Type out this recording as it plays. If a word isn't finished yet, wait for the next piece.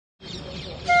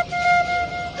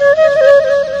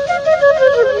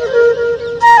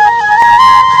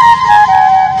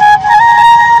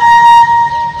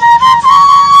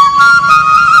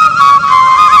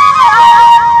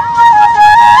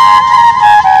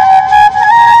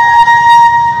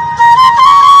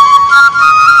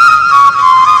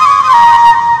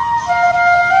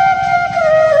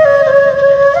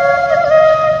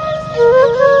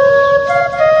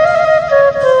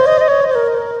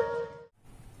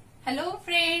Hello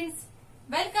friends,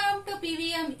 welcome to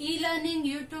PVM e-learning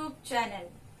YouTube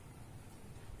channel.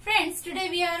 Friends, today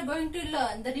we are going to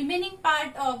learn the remaining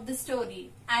part of the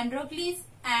story, Androcles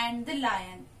and the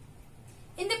Lion.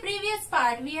 In the previous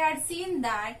part, we had seen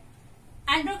that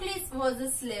Androcles was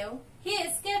a slave. He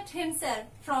escaped himself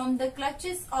from the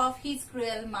clutches of his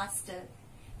cruel master.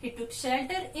 He took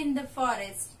shelter in the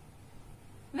forest,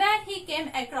 where he came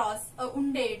across a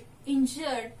wounded,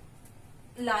 injured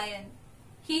lion.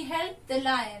 He helped the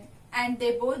lion and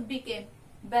they both became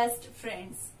best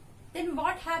friends. Then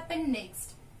what happened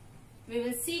next? We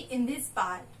will see in this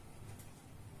part.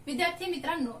 विद्यार्थी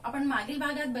मित्रांनो, आपण मागील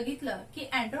भागात बघितलं की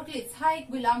अँड्रोक्लिस हा एक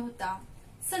गुलाम होता.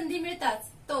 संधी मिळताच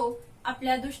तो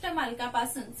आपल्या दुष्ट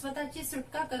मालकापासून स्वतःची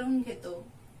सुटका करून घेतो.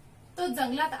 तो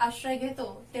जंगलात आश्रय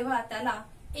घेतो तेव्हा त्याला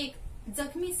एक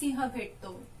जखमी सिंह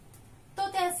भेटतो.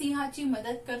 तो त्या सिंहाची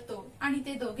मदत करतो आणि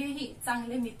ते दोघेही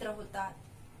चांगले मित्र होतात.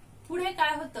 पुढे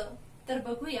काय होतं तर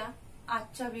बघूया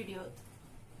आजच्या व्हिडिओत.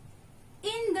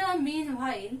 In the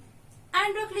meanwhile,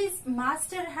 Androcles'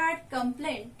 master had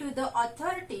complained to the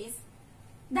authorities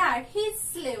that his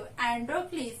slave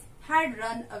Androcles had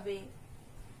run away.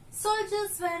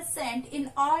 Soldiers were sent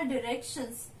in all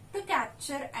directions to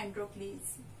capture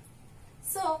Androcles.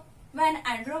 So, when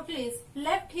Androcles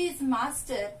left his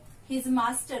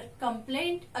master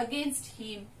complained against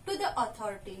him to the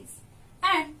authorities,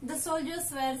 and the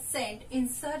soldiers were sent in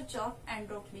search of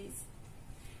Androcles.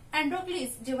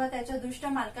 अँड्रोक्लिस जेव्हा त्याच्या दुष्ट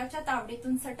मालकाच्या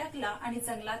तावडीतून सटकला आणि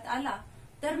जंगलात आला,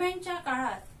 दरम्यानच्या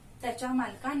काळात त्याच्या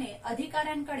मालकाने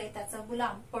अधिकाऱ्यांकडे त्याचा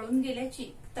गुलाम पळून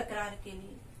गेल्याची तक्रार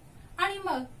केली आणि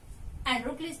मग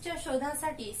अँड्रोक्लिसच्या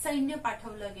शोधासाठी सैन्य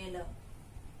पाठवलं गेलं.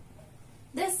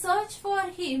 They searched for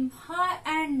him high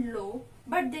and low,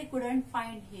 but they couldn't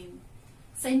find him.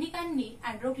 सैनिकांनी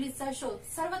अँड्रोक्लिसचा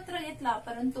शोध सर्वत्र घेतला,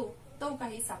 परंतु तो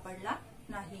काही सापडला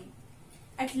नाही.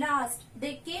 At last, they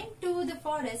came to the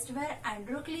forest where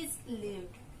Androcles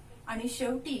lived. आणि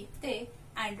शेवटी ते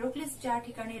अँड्रोक्लिस ज्या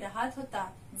ठिकाणी राहत होता,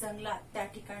 जंगलात त्या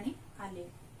ठिकाणी आले.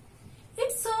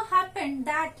 It so happened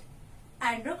that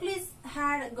Androcles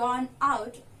had gone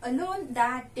out alone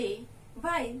that day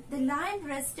while the lion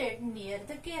rested near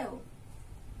the cave.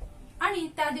 आणि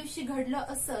त्या दिवशी घडलं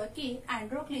असं की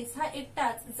अँड्रोक्लिस हा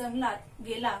एकटाच जंगलात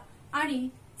गेला आणि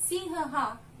सिंह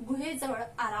हा गुहेजवळ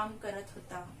आराम करत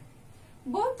होता.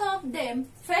 Both of them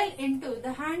fell into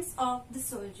the hands of the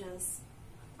soldiers.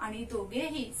 आणि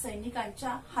दोघेही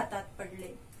सैनिकांच्या हातात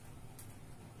पडले.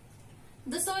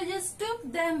 The soldiers took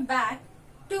them back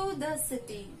to the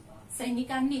city.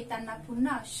 सैनिकांनी त्यांना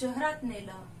पुन्हा शहरात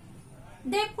नेलं.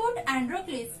 They put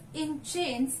Androcles in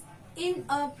chains in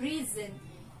a prison.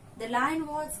 The lion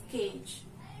was caged.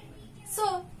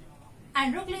 So,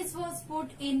 Androcles was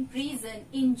put in prison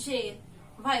in jail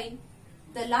while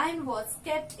the lion was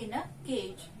kept in a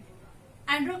cage.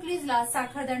 अँड्रोक्लिसला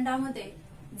साखळदंडामध्ये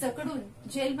जकडून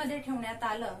जेलमध्ये ठेवण्यात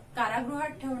आलं,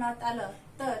 कारागृहात ठेवण्यात आलं,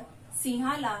 तर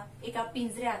सिंहाला एका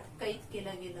पिंजऱ्यात कैद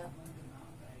केलं गेलं.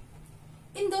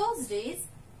 In those days,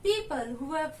 people who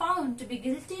were found to be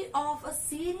guilty of a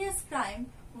serious crime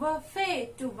were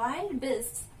fed to wild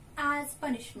beasts as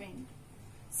punishment.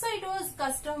 So it was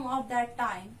custom of that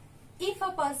time, if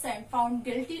a person found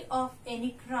guilty of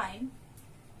any crime,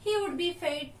 he would be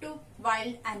fed to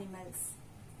wild animals.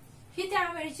 ही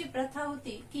त्यावेळची प्रथा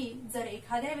होती की जर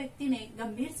एखाद्या व्यक्तीने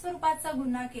गंभीर स्वरूपाचा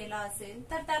गुन्हा केला असेल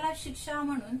तर त्याला शिक्षा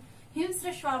म्हणून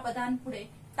हिंस्र श्वापदांपुढे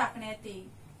टाकण्यात येईल.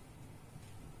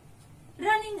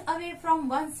 Running away from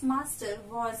one's master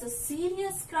was a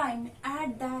serious crime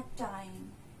at that time.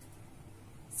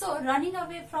 So, running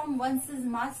away from one's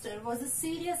master was a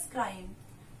serious crime.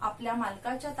 आपल्या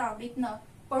मालकाच्या तावडीतनं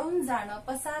पळून जाणं,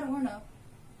 पसार होणं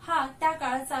हा त्या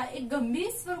काळचा एक गंभीर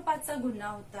स्वरूपाचा गुन्हा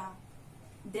होता.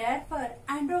 Therefore,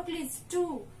 Androcles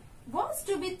too was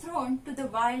to be thrown to the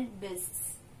wild beasts.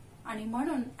 आणि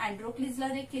म्हणून अँड्रोक्लिसला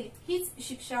देखील हीच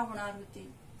शिक्षा होणार होती.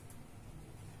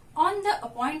 On the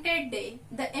appointed day,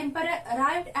 the emperor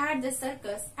arrived at the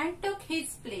circus and took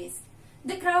his place.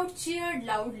 The crowd cheered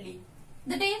loudly.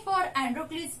 The day for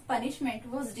Androcles' punishment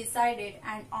was decided,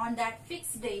 and on that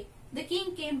fixed day, the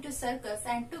king came to circus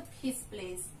and took his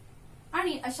place.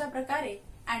 आणि अशा प्रकारे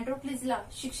अँड्रोक्लिसला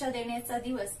शिक्षा देण्याचा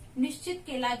दिवस निश्चित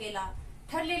केला गेला.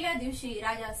 ठरलेल्या दिवशी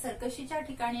राजा सर्कशीच्या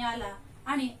ठिकाणी आला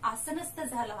आणि आसनस्थ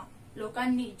झाला.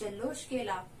 लोकांनी जल्लोष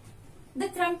केला. The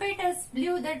trumpeters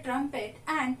blew the trumpet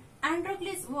and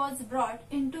Androcles was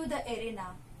brought into the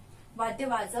arena. वाद्य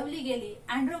वाजवली गेली.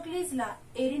 अँड्रोक्लिसला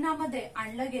एरिनामध्ये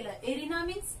आणलं गेलं. Arena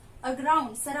means a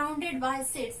ground surrounded by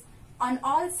seats on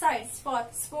all sides for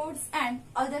sports and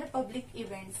other public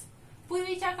events.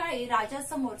 पूर्वीच्या काळी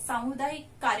राजासमोर सामुदायिक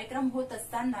कार्यक्रम होत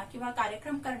असताना किंवा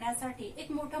कार्यक्रम करण्यासाठी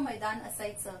एक मोठं मैदान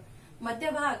असायचं.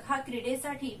 मध्यभाग हा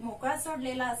क्रीडेसाठी मोकळा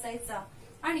सोडलेला असायचा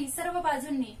आणि सर्व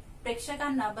बाजूंनी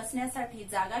प्रेक्षकांना बसण्यासाठी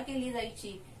जागा केली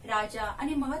जायची. राजा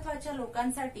आणि महत्वाच्या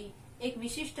लोकांसाठी एक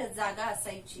विशिष्ट जागा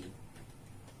असायची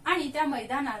आणि त्या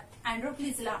मैदानात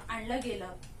अँड्रोक्लीजला आणलं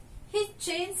गेलं. His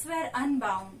chains were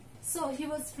unbound, so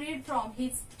he was freed from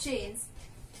his chains.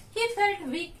 He felt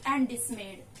weak and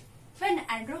dismayed. When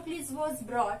Androcles was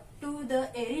brought to the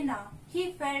arena, he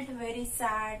felt very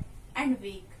sad and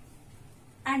weak.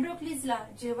 अँड्रोक्लीजला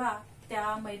जेव्हा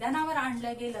त्या मैदानावर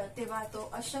आणलं गेलं तेव्हा तो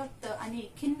अशक्त आणि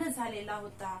खिन्न झालेला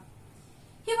होता.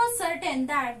 He was certain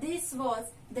that this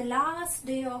was the last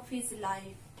day of his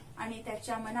life. आणि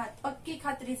त्याच्या मनात पक्की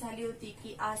खात्री झाली होती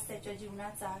की आज त्याच्या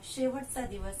जीवनाचा शेवटचा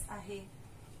दिवस आहे.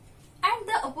 At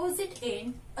the opposite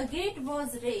end, a gate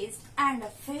was raised and a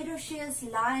ferocious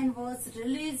lion was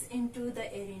released into the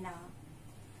arena.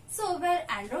 So where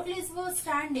Androcles was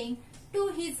standing, to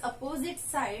his opposite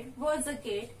side was a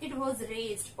gate. It was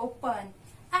raised open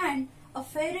and a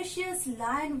ferocious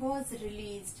lion was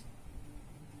released.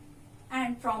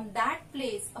 And from that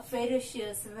place, a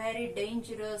ferocious, very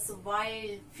dangerous,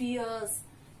 wild, fierce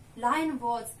lion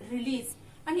was released.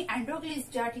 आणि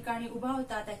अँड्रोक्लीस ज्या ठिकाणी उभा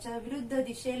होता त्याच्या विरुद्ध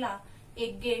दिशेला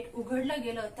एक gate उघडलं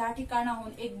गेलं. त्या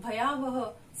ठिकाणाहून एक भयावह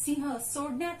सिंह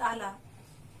सोडण्यात आला.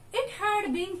 It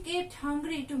had been kept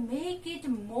hungry to make it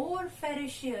more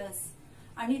ferocious.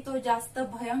 आणि तो जास्त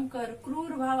भयंकर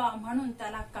क्रूर व्हावा म्हणून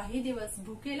त्याला काही दिवस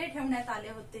भुकेले ठेवण्यात आले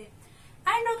होते.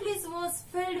 Androcles was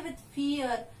filled with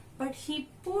fear, but he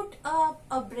put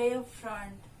up a brave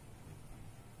front.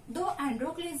 Though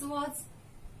Androcles was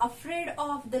afraid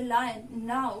of the lion,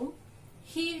 now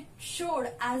he showed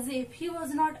as if he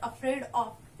was not afraid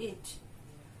of it.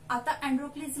 आता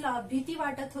अँड्रोक्लीजला भीती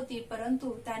वाटत होती परंतु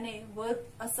त्याने वर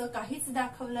असं काहीच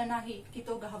दाखवलं नाही की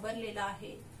तो घाबरलेला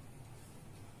आहे.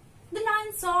 The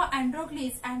lion saw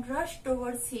Androcles and rushed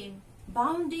towards him,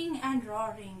 bounding and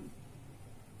roaring.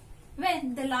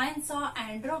 When the lion saw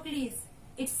Androcles,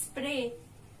 its prey,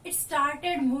 it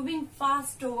started moving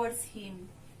fast towards him.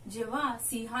 जेव्हा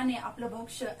सिंहाने आपलं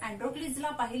भक्ष्य अँड्रोक्लीजला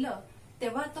पाहिलं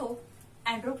तेव्हा तो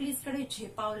अँड्रोक्लीजकडे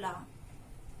झेपावला.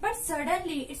 But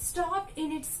suddenly it stopped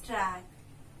in its track.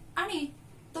 आणि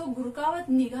तो गुरकावत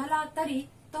निघाला तरी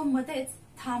तो मध्येच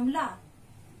थांबला.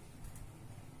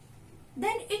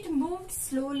 Then it moved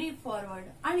slowly forward.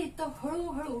 आणि तो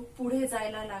हळूहळू पुढे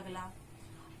जायला लागला.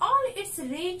 All its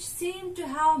rage seemed to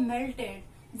have melted.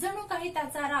 जणू काही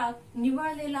त्याचा राग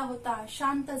निवळलेला होता,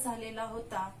 शांत झालेला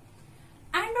होता.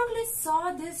 Androcles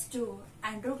saw this too.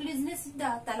 अँड्रोक्लीजने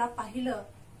सुद्धा त्याला पाहिलं.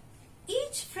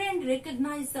 Each friend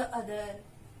recognized the other.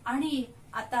 आणि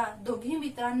आता दोघी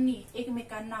मित्रांनी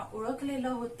एकमेकांना ओळखलेलं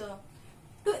होतं.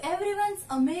 To everyone's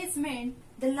amazement,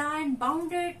 the lion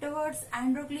bounded towards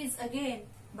Androcles again.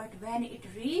 But when it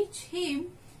reached him,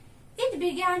 it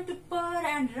began to purr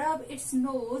and rub its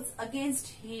nose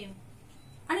against him.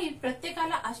 आणि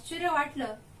प्रत्येकाला आश्चर्य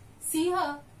वाटलं. सिंह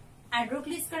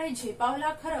अँड्रोक्लीजकडे झेपावला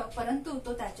खरं परंतु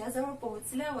तो त्याच्याजवळ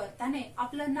पोहोचल्यावर त्याने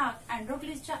आपलं नाक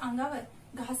अँड्रोक्लीजच्या अंगावर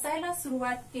घासायला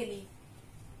सुरुवात केली.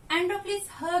 Androcles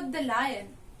hugged the lion.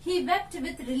 He wept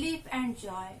with relief and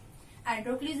joy.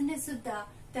 अँड्रोक्लीजने सुद्धा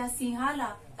त्या सिंहाला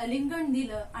आलिंगन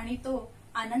दिलं आणि तो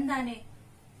आनंदाने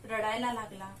रडायला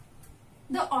लागला.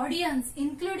 The audience,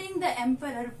 including the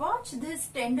emperor, watched this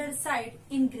tender sight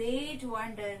in great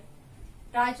wonder.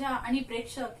 राजा आणि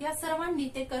प्रेक्षक या सर्वांनी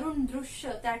ते करुण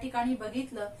दृश्य त्या ठिकाणी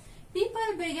बघितलं.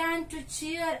 People began to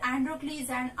cheer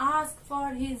Androcles and ask for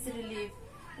his relief.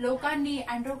 लोकांनी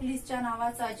अँड्रोक्लीजच्या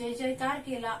नावाचा जय जयकार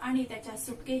केला आणि त्याच्या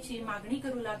सुटकेची मागणी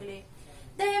करू लागले.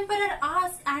 The emperor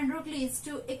asked Androcles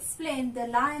to explain the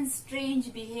lion's strange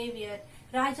behavior.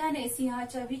 राजाने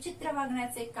सिंहाच्या विचित्र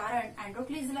वागण्याचे कारण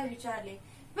अँड्रोक्लीजला विचारले.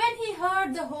 When he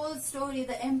heard the whole story,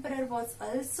 the emperor was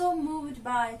also moved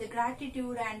by the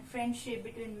gratitude and friendship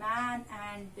between man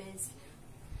and beast.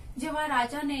 जेव्हा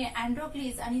राजाने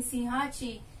अँड्रोक्लीज आणि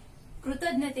सिंहाची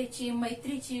कृतज्ञतेची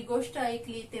मैत्रीची गोष्ट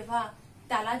ऐकली तेव्हा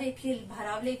त्याला देखील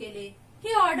भारावले गेले.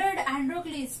 He ordered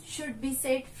Androcles should be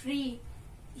set free.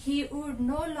 He would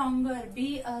no longer be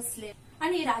a slave.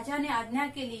 आणि राजाने आज्ञा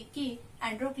केली की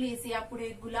अँड्रोक्लीज यापुढे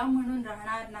गुलाम म्हणून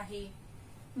राहणार नाही.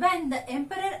 When the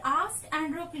emperor asked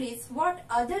Androcles what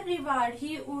other reward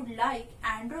he would like,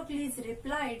 Androcles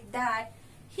replied that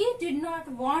he did not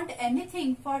want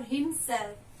anything for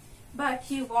himself, but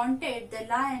he wanted the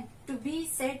lion to be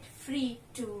set free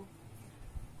too.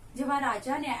 जेव्हा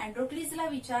राजाने अँड्रोक्लीजला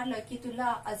विचारलं की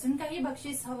तुला अजून काही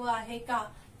बक्षीस हवं आहे का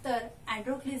तर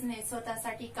अँड्रोक्लीजने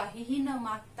स्वतःसाठी काहीही न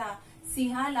मागता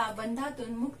सिंहाला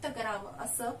बंधातून मुक्त करावं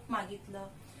असं मागितलं.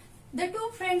 The two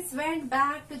friends went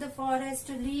back to the forest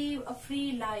to live a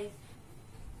free life.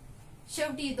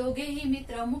 शेवटी दोघेही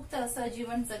मित्र मुक्त असं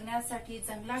जीवन जगण्यासाठी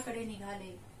जंगलाकडे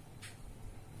निघाले.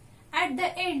 At the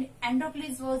end,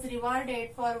 Androcles was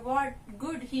rewarded for what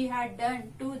good he had done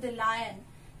to the lion,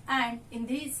 and in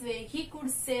this way he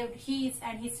could save his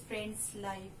and his friend's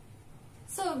life.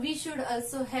 So we should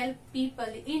also help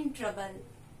people in trouble.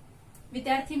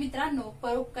 विद्यार्थी मित्रांनो,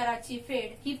 परोपकाराची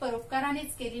फेड ही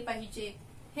परोपकारानेच केली पाहिजे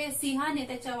हे सिंहाने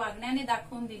त्याच्या वागण्याने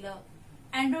दाखवून दिलं.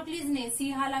 अँड्रोक्लीजने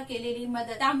सिंहाला केलेली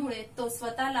मदत, त्यामुळे तो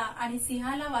स्वतःला आणि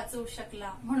सिंहाला वाचवू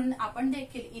शकला. म्हणून आपण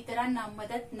देखील इतरांना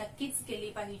मदत नक्कीच केली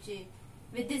पाहिजे.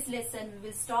 With this lesson, we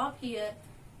will stop here.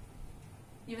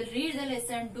 You will read the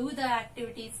lesson, do the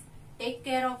activities, take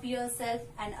care of yourself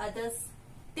and others.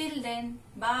 Till then,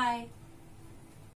 bye.